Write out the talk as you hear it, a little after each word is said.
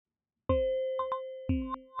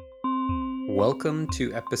Welcome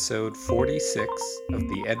to episode 46 of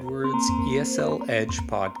the Edwards ESL Edge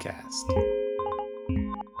podcast.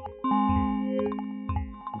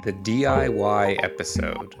 The DIY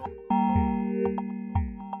episode.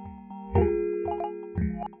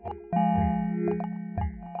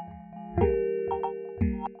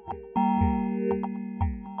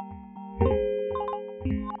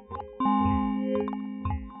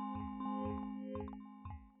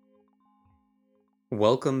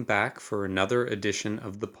 Welcome back for another edition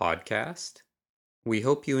of the podcast. We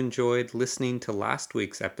hope you enjoyed listening to last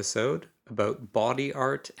week's episode about body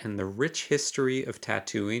art and the rich history of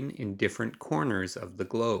tattooing in different corners of the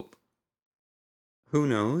globe. Who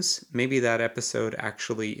knows, maybe that episode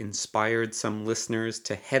actually inspired some listeners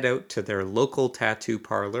to head out to their local tattoo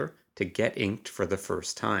parlor to get inked for the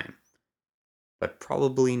first time. But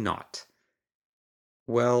probably not.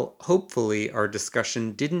 Well, hopefully our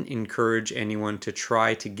discussion didn't encourage anyone to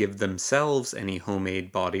try to give themselves any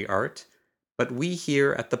homemade body art, but we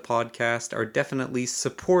here at the podcast are definitely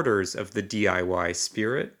supporters of the DIY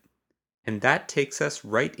spirit, and that takes us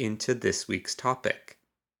right into this week's topic.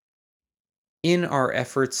 In our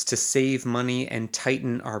efforts to save money and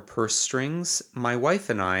tighten our purse strings, my wife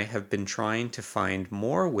and I have been trying to find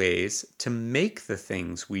more ways to make the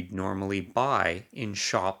things we'd normally buy in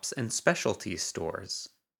shops and specialty stores.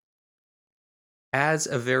 As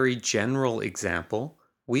a very general example,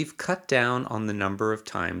 we've cut down on the number of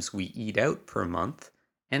times we eat out per month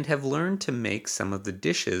and have learned to make some of the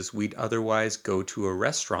dishes we'd otherwise go to a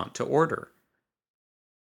restaurant to order.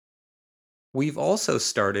 We've also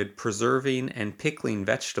started preserving and pickling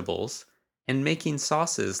vegetables and making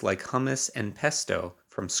sauces like hummus and pesto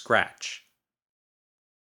from scratch.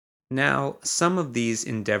 Now, some of these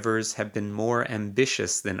endeavors have been more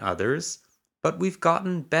ambitious than others, but we've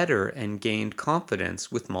gotten better and gained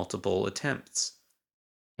confidence with multiple attempts.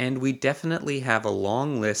 And we definitely have a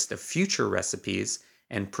long list of future recipes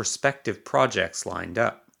and prospective projects lined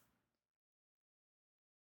up.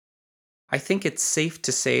 I think it's safe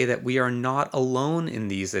to say that we are not alone in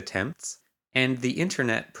these attempts, and the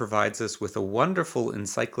internet provides us with a wonderful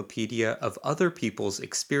encyclopedia of other people's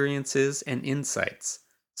experiences and insights,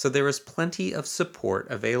 so there is plenty of support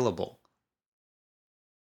available.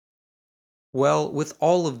 Well, with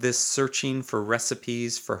all of this searching for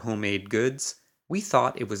recipes for homemade goods, we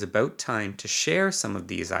thought it was about time to share some of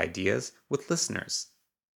these ideas with listeners.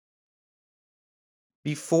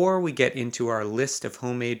 Before we get into our list of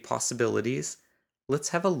homemade possibilities, let's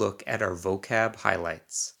have a look at our vocab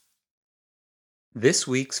highlights. This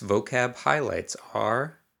week's vocab highlights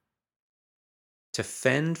are to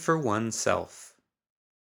fend for oneself,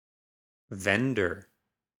 vendor,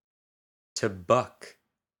 to buck,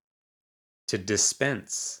 to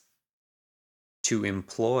dispense, to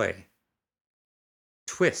employ,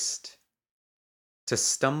 twist, to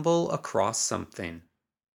stumble across something,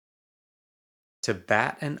 to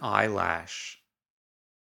bat an eyelash,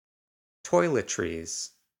 toiletries,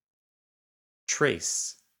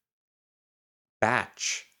 trace,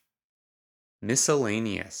 batch,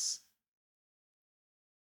 miscellaneous.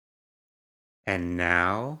 And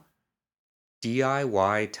now,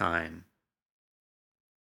 DIY time.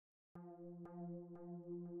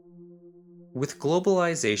 With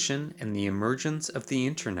globalization and the emergence of the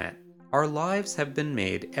internet, our lives have been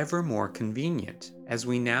made ever more convenient, as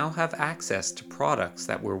we now have access to products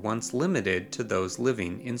that were once limited to those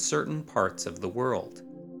living in certain parts of the world.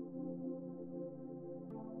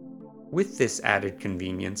 With this added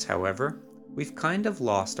convenience, however, we've kind of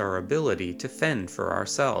lost our ability to fend for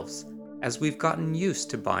ourselves, as we've gotten used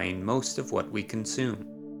to buying most of what we consume,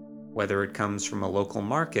 whether it comes from a local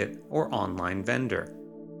market or online vendor.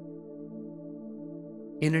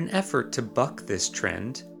 In an effort to buck this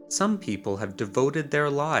trend, some people have devoted their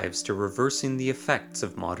lives to reversing the effects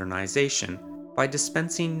of modernization by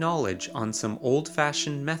dispensing knowledge on some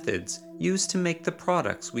old-fashioned methods used to make the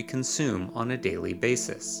products we consume on a daily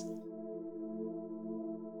basis.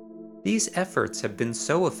 These efforts have been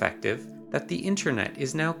so effective that the internet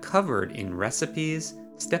is now covered in recipes,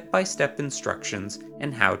 step-by-step instructions,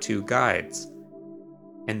 and how-to guides.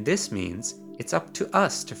 And this means it's up to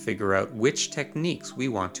us to figure out which techniques we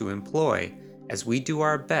want to employ as we do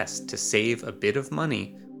our best to save a bit of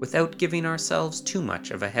money without giving ourselves too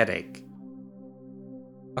much of a headache.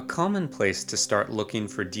 A common place to start looking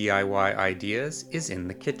for DIY ideas is in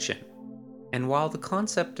the kitchen. And while the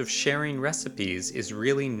concept of sharing recipes is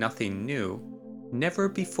really nothing new, never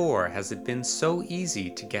before has it been so easy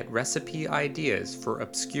to get recipe ideas for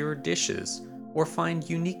obscure dishes or find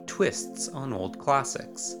unique twists on old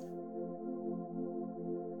classics.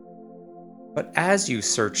 But as you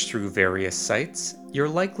search through various sites, you're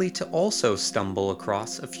likely to also stumble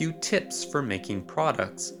across a few tips for making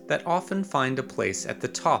products that often find a place at the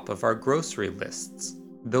top of our grocery lists,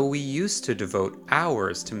 though we used to devote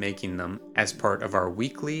hours to making them as part of our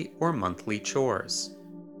weekly or monthly chores.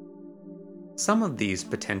 Some of these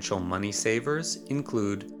potential money savers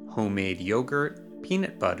include homemade yogurt,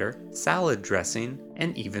 peanut butter, salad dressing,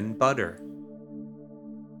 and even butter.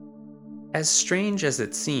 As strange as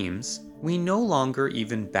it seems, we no longer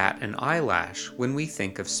even bat an eyelash when we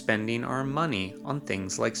think of spending our money on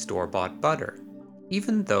things like store-bought butter,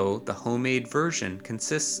 even though the homemade version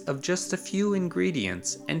consists of just a few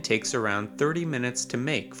ingredients and takes around 30 minutes to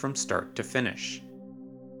make from start to finish.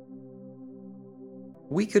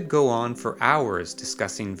 We could go on for hours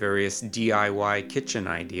discussing various DIY kitchen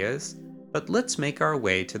ideas, but let's make our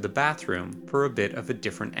way to the bathroom for a bit of a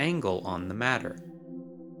different angle on the matter.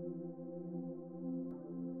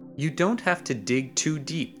 You don't have to dig too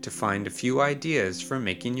deep to find a few ideas for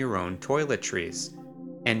making your own toiletries,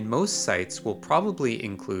 and most sites will probably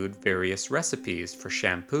include various recipes for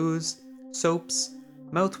shampoos, soaps,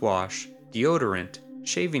 mouthwash, deodorant,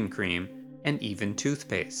 shaving cream, and even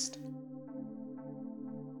toothpaste.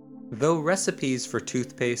 Though recipes for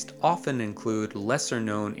toothpaste often include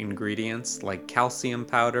lesser-known ingredients like calcium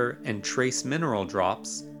powder and trace mineral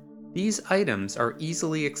drops, these items are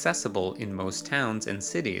easily accessible in most towns and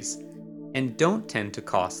cities, and don't tend to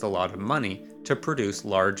cost a lot of money to produce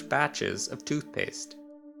large batches of toothpaste.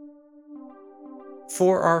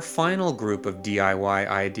 For our final group of DIY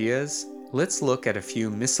ideas, let's look at a few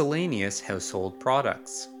miscellaneous household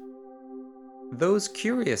products. Those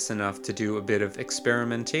curious enough to do a bit of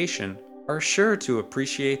experimentation are sure to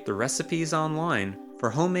appreciate the recipes online for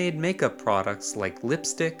homemade makeup products like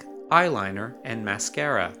lipstick, eyeliner, and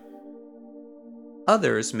mascara.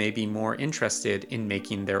 Others may be more interested in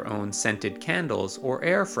making their own scented candles or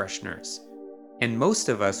air fresheners, and most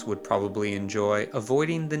of us would probably enjoy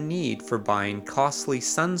avoiding the need for buying costly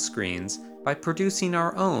sunscreens by producing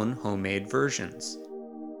our own homemade versions.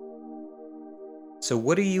 So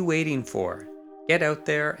what are you waiting for? Get out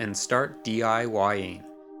there and start DIYing.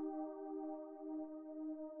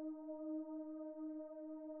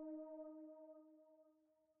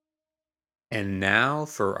 And now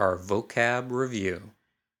for our vocab review.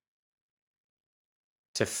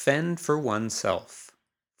 To fend for oneself.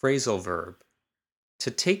 Phrasal verb.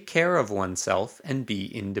 To take care of oneself and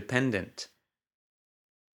be independent.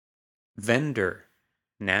 Vendor.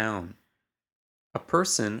 Noun. A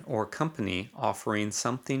person or company offering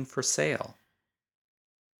something for sale.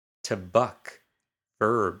 To buck.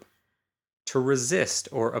 Verb. To resist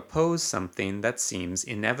or oppose something that seems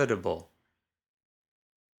inevitable.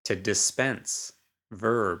 To dispense.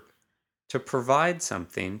 Verb. To provide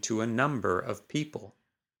something to a number of people.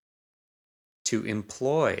 To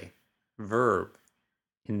employ. Verb.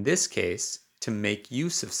 In this case, to make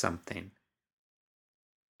use of something.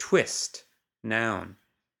 Twist. Noun.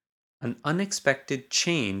 An unexpected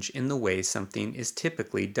change in the way something is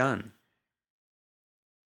typically done.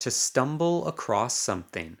 To stumble across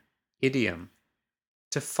something. Idiom.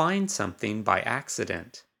 To find something by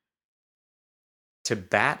accident. To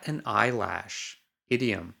bat an eyelash.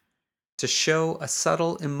 Idiom. To show a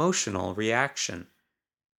subtle emotional reaction.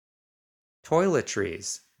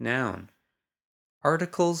 Toiletries. Noun.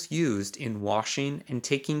 Articles used in washing and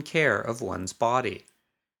taking care of one's body.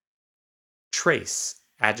 Trace.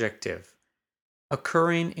 Adjective.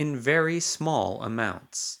 Occurring in very small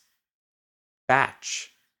amounts.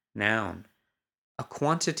 Batch. Noun. A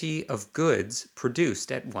quantity of goods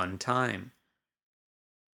produced at one time.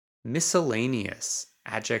 Miscellaneous.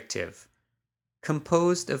 Adjective.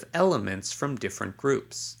 Composed of elements from different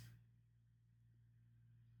groups.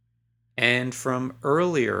 And from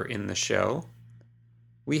earlier in the show,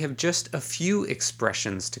 we have just a few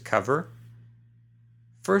expressions to cover.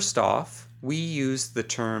 First off, we used the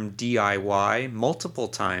term DIY multiple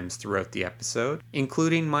times throughout the episode,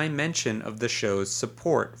 including my mention of the show's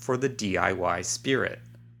support for the DIY spirit.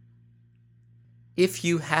 If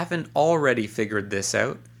you haven't already figured this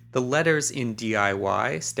out, the letters in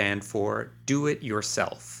DIY stand for do it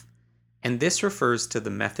yourself, and this refers to the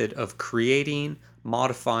method of creating,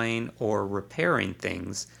 modifying, or repairing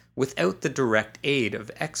things without the direct aid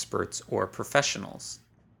of experts or professionals.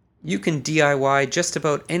 You can DIY just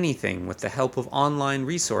about anything with the help of online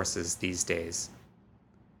resources these days.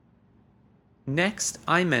 Next,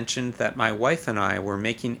 I mentioned that my wife and I were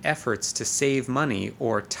making efforts to save money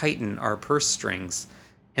or tighten our purse strings,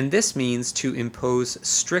 and this means to impose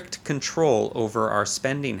strict control over our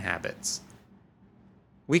spending habits.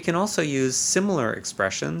 We can also use similar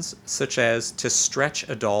expressions, such as to stretch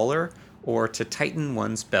a dollar or to tighten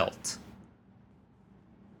one's belt.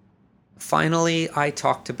 Finally, I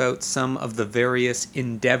talked about some of the various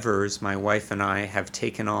endeavors my wife and I have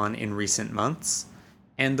taken on in recent months.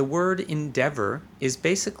 And the word endeavor is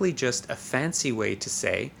basically just a fancy way to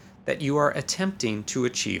say that you are attempting to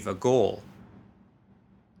achieve a goal.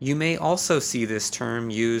 You may also see this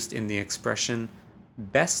term used in the expression,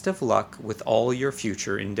 best of luck with all your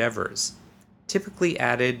future endeavors, typically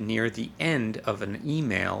added near the end of an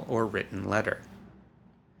email or written letter.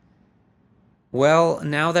 Well,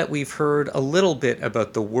 now that we've heard a little bit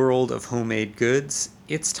about the world of homemade goods,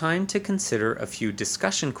 it's time to consider a few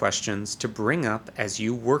discussion questions to bring up as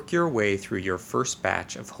you work your way through your first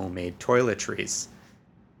batch of homemade toiletries.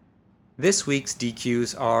 This week's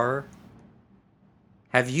DQs are: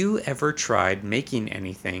 have you ever tried making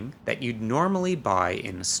anything that you'd normally buy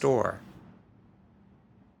in a store?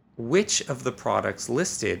 Which of the products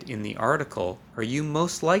listed in the article are you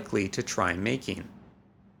most likely to try making?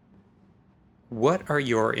 What are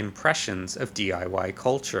your impressions of DIY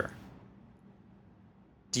culture?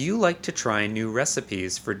 Do you like to try new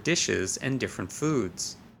recipes for dishes and different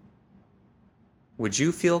foods? Would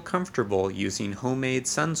you feel comfortable using homemade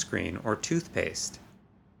sunscreen or toothpaste?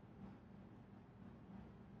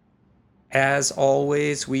 As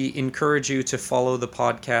always, we encourage you to follow the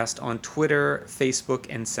podcast on Twitter, Facebook,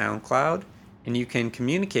 and SoundCloud, and you can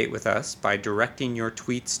communicate with us by directing your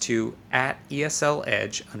tweets to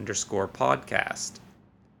 @ESLEdge_podcast.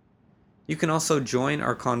 You can also join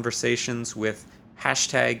our conversations with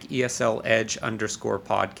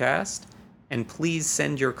 #ESLEdge_podcast, and please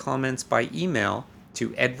send your comments by email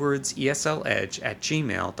to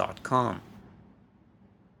edwardseslEdge@gmail.com.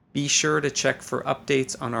 Be sure to check for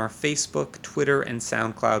updates on our Facebook, Twitter, and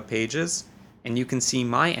SoundCloud pages, and you can see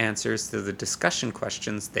my answers to the discussion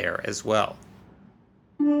questions there as well.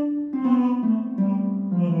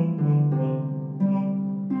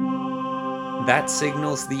 That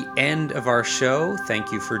signals the end of our show.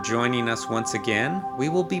 Thank you for joining us once again. We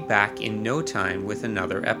will be back in no time with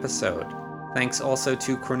another episode. Thanks also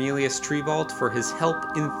to Cornelius Trevault for his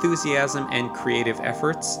help, enthusiasm, and creative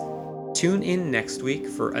efforts. Tune in next week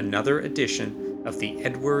for another edition of the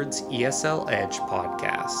Edwards ESL Edge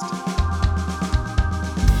podcast.